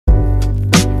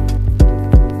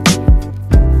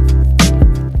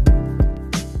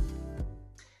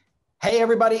Hey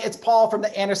everybody, it's Paul from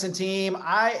the Anderson team.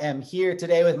 I am here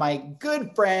today with my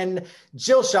good friend,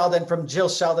 Jill Sheldon from Jill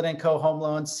Sheldon & Co. Home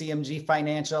Loans, CMG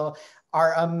Financial,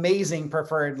 our amazing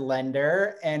preferred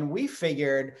lender. And we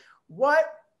figured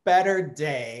what better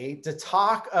day to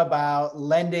talk about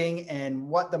lending and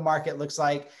what the market looks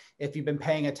like. If you've been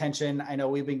paying attention, I know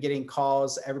we've been getting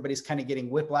calls. Everybody's kind of getting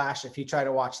whiplash if you try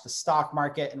to watch the stock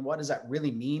market. And what does that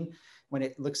really mean when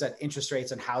it looks at interest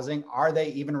rates and housing? Are they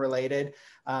even related?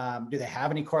 Do they have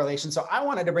any correlation? So I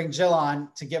wanted to bring Jill on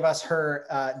to give us her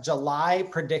July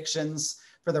predictions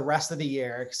for the rest of the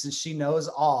year, since she knows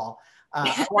all.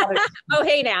 Oh,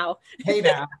 hey now. Hey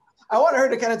now. I want her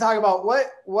to kind of talk about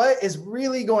what is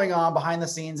really going on behind the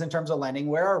scenes in terms of lending.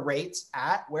 Where are rates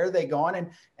at? Where are they going?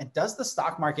 And does the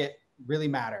stock market really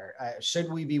matter?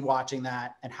 Should we be watching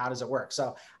that? And how does it work?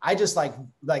 So I just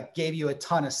like gave you a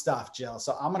ton of stuff, Jill.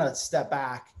 So I'm going to step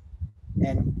back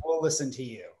and we'll listen to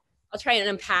you. I'll try and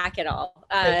unpack it all.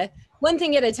 One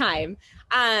thing at a time.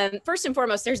 First and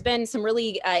foremost, there's been some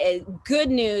really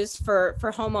good news for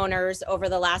homeowners over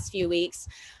the last few weeks.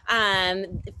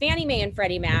 Fannie Mae and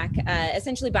Freddie Mac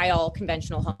essentially buy all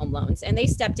conventional home loans, and they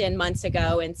stepped in months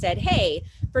ago and said, hey,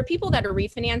 for people that are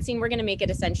refinancing, we're going to make it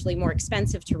essentially more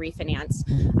expensive to refinance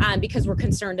because we're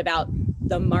concerned about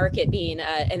the market being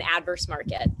an adverse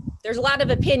market. There's a lot of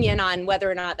opinion on whether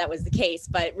or not that was the case,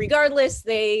 but regardless,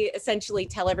 they essentially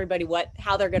tell everybody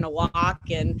how they're going to walk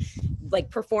and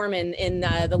perform in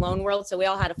the loan world. So we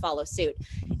all had to follow suit.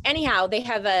 Anyhow, they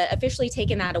have officially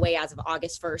taken that away as of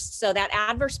August 1st. So that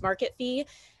adverse market fee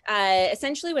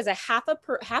essentially was a half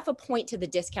a point to the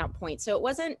discount point. So it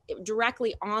wasn't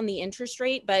directly on the interest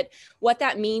rate, but what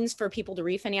that means for people to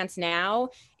refinance now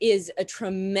is a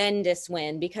tremendous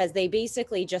win, because they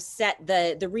basically just set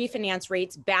the refinance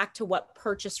rates back to what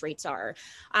purchase rates are.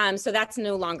 So that's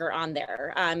no longer on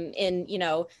there. And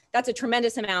that's a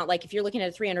tremendous amount. Like if you're looking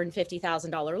at a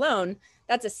 $350,000 loan,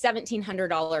 that's a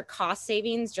 $1,700 cost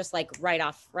savings, just right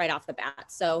off the bat.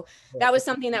 So that was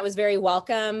something that was very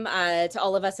welcome to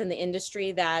all of us in the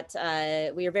industry, that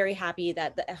we are very happy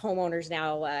that the homeowners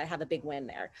now have a big win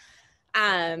there.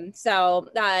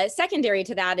 Secondary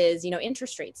to that is,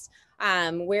 interest rates.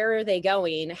 Where are they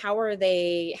going? How are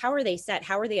they set?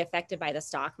 How are they affected by the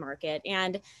stock market?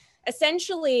 And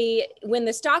essentially, when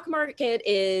the stock market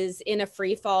is in a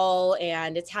free fall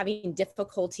and it's having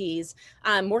difficulties,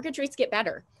 mortgage rates get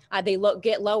better. They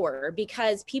get lower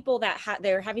because people that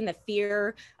they're having the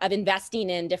fear of investing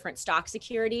in different stock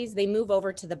securities, they move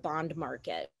over to the bond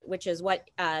market, which is what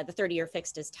the 30-year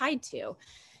fixed is tied to.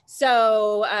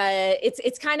 So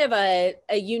it's kind of a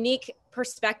unique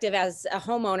perspective as a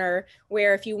homeowner,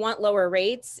 where if you want lower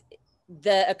rates,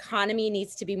 the economy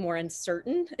needs to be more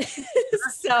uncertain.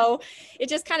 So it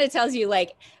just kind of tells you,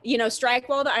 strike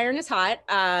while the iron is hot.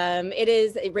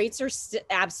 Rates are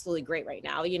absolutely great right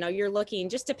now. You're looking,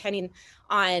 just depending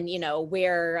on,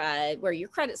 where your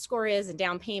credit score is and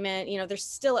down payment, they're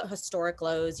still at historic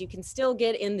lows. You can still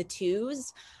get in the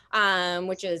twos,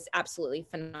 which is absolutely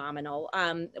phenomenal.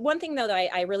 One thing though that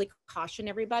I really caution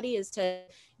everybody is to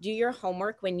do your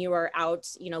homework when you are out,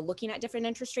 looking at different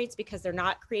interest rates, because they're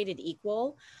not created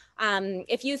equal.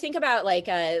 If you think about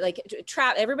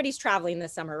everybody's traveling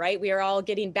this summer, right? We are all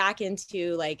getting back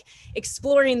into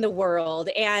exploring the world.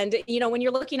 And, when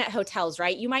you're looking at hotels,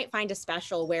 right, you might find a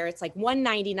special where it's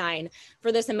 $199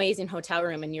 for this amazing hotel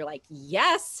room. And you're like,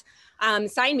 yes,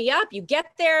 sign me up. You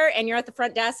get there and you're at the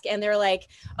front desk and they're like,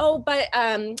 oh, but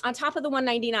on top of the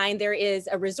 $199, there is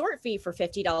a resort fee for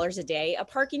 $50 a day, a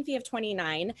parking fee of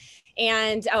 $29,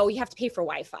 and you have to pay for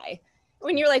Wi-Fi.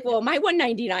 When you're like, well, my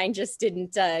 $199 just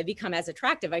didn't become as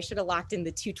attractive. I should have locked in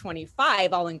the $225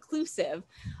 all inclusive.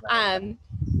 Right.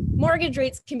 Mortgage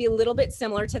rates can be a little bit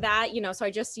similar to that, so I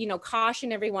just,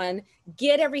 caution everyone,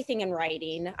 get everything in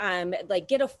writing,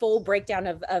 get a full breakdown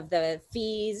of the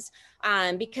fees,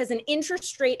 because an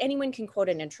interest rate, anyone can quote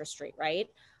an interest rate, right?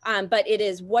 But it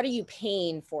is, what are you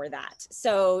paying for that?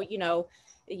 So,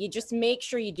 you just make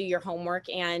sure you do your homework,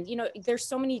 and, there's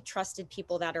so many trusted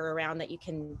people that are around that you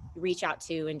can reach out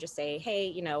to and just say,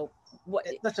 hey, what.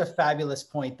 It's such a fabulous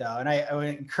point though. And I would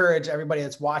encourage everybody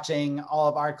that's watching, all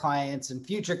of our clients and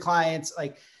future clients,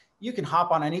 you can hop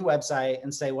on any website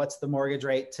and say, what's the mortgage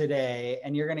rate today?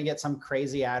 And you're going to get some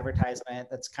crazy advertisement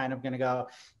that's kind of going to go,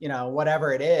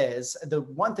 whatever it is. The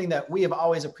one thing that we have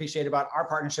always appreciated about our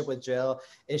partnership with Jill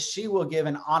is she will give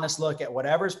an honest look at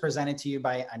whatever's presented to you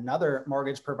by another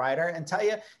mortgage provider and tell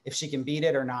you if she can beat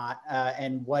it or not,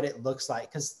 and what it looks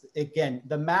like. Because again,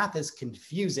 the math is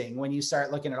confusing when you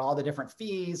start looking at all the different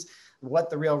fees, what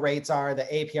the real rates are, the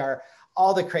APR.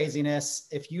 all the craziness.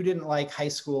 If you didn't like high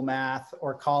school math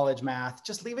or college math,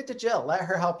 just leave it to Jill. Let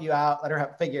her help you out. Let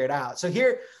her figure it out. So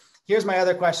here's my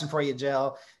other question for you,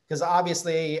 Jill, because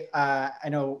obviously I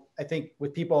think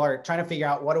with people are trying to figure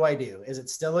out, what do I do? Is it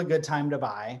still a good time to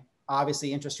buy?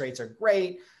 Obviously interest rates are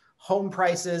great. Home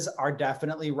prices are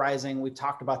definitely rising. We've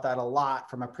talked about that a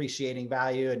lot, from appreciating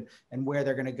value and where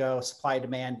they're going to go, supply,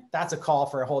 demand. That's a call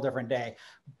for a whole different day.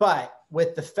 But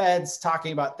with the Feds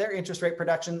talking about their interest rate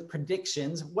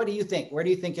predictions, what do you think? Where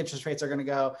do you think interest rates are going to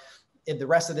go in the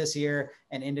rest of this year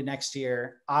and into next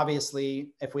year? Obviously,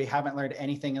 if we haven't learned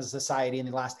anything as a society in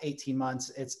the last 18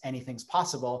 months, it's anything's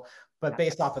possible. But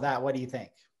based off of that, what do you think?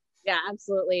 Yeah,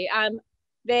 absolutely.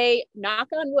 They, knock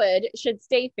on wood, should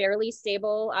stay fairly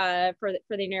stable for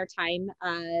the near time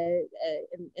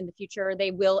in the future. They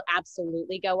will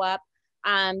absolutely go up.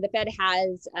 The Fed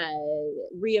has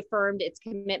reaffirmed its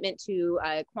commitment to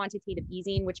quantitative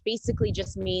easing, which basically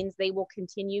just means they will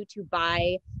continue to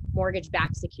buy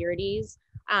mortgage-backed securities,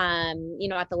 at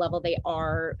the level they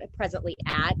are presently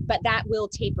at, but that will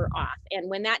taper off. And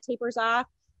when that tapers off,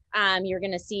 you're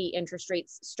going to see interest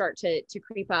rates start to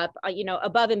creep up,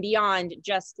 above and beyond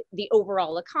just the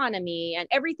overall economy and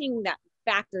everything that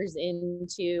factors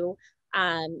into,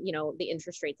 the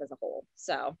interest rates as a whole.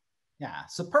 So. Yeah.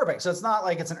 So perfect. So it's not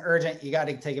like it's an urgent, you got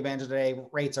to take advantage of today,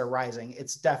 rates are rising.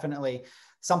 It's definitely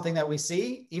something that we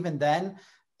see. Even then,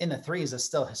 in the threes is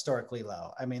still historically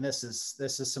low. I mean, this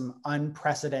is some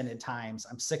unprecedented times.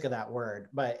 I'm sick of that word,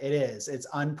 but it's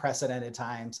unprecedented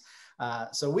times.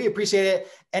 So we appreciate it.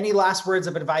 Any last words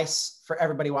of advice for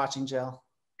everybody watching, Jill?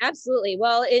 Absolutely.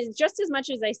 Well, it's just as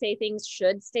much as I say things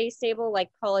should stay stable, like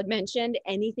Paul had mentioned,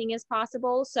 anything is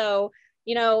possible. So,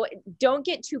 don't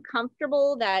get too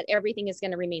comfortable that everything is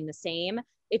going to remain the same.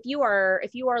 If you are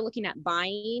looking at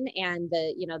buying and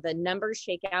the numbers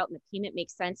shake out and the payment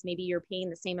makes sense, maybe you're paying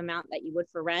the same amount that you would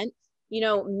for rent,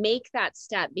 make that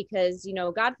step, because,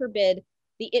 God forbid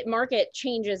the market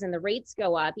changes and the rates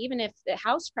go up. Even if the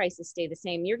house prices stay the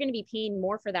same, you're going to be paying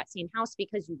more for that same house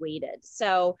because you waited.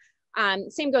 So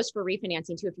same goes for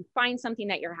refinancing too. If you find something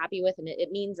that you're happy with and it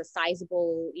means a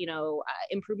sizable,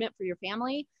 improvement for your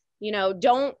family,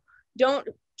 don't,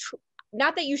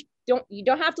 not that you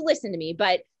don't have to listen to me,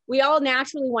 but we all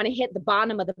naturally want to hit the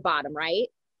bottom of the bottom, right?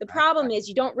 The problem is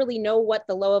you don't really know what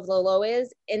the low of the low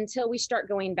is until we start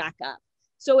going back up.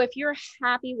 So if you're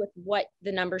happy with what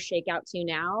the numbers shake out to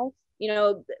now,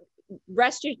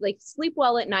 sleep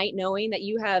well at night, knowing that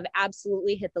you have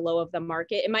absolutely hit the low of the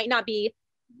market. It might not be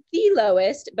the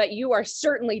lowest, but you are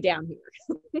certainly down here.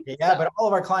 Yeah, but all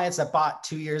of our clients that bought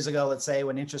 2 years ago, let's say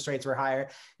when interest rates were higher,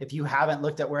 if you haven't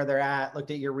looked at where they're at,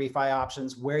 looked at your refi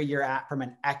options, where you're at from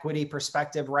an equity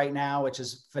perspective right now, which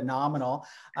is phenomenal.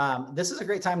 This is a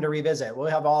great time to revisit. We'll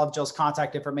have all of Jill's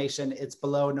contact information. It's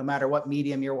below. No matter what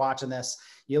medium you're watching this,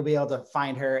 you'll be able to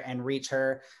find her and reach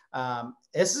her.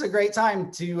 This is a great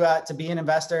time to be an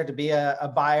investor, to be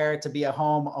a buyer, to be a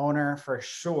home owner for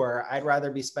sure. I'd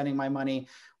rather be spending my money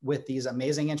with these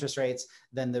amazing interest rates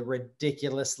than the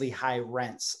ridiculously high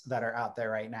rents that are out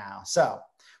there right now. So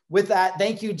with that,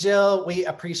 thank you, Jill. We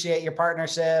appreciate your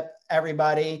partnership.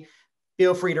 Everybody,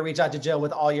 feel free to reach out to Jill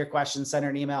with all your questions. Send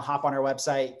her an email, hop on her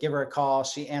website, give her a call.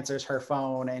 She answers her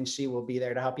phone and she will be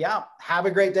there to help you out. Have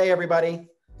a great day, everybody.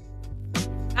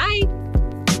 Bye.